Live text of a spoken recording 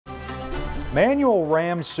Manual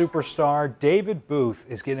Rams superstar David Booth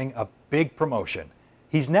is getting a big promotion.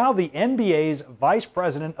 He's now the NBA's Vice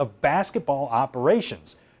President of Basketball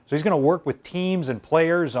Operations. So he's going to work with teams and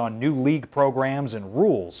players on new league programs and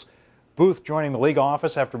rules. Booth joining the league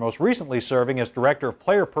office after most recently serving as Director of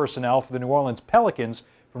Player Personnel for the New Orleans Pelicans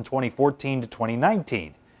from 2014 to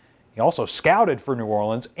 2019. He also scouted for New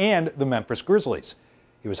Orleans and the Memphis Grizzlies.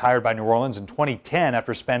 He was hired by New Orleans in 2010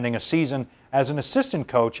 after spending a season as an assistant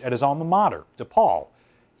coach at his alma mater, DePaul.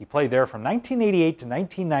 He played there from 1988 to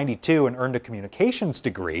 1992 and earned a communications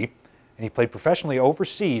degree, and he played professionally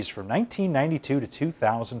overseas from 1992 to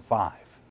 2005.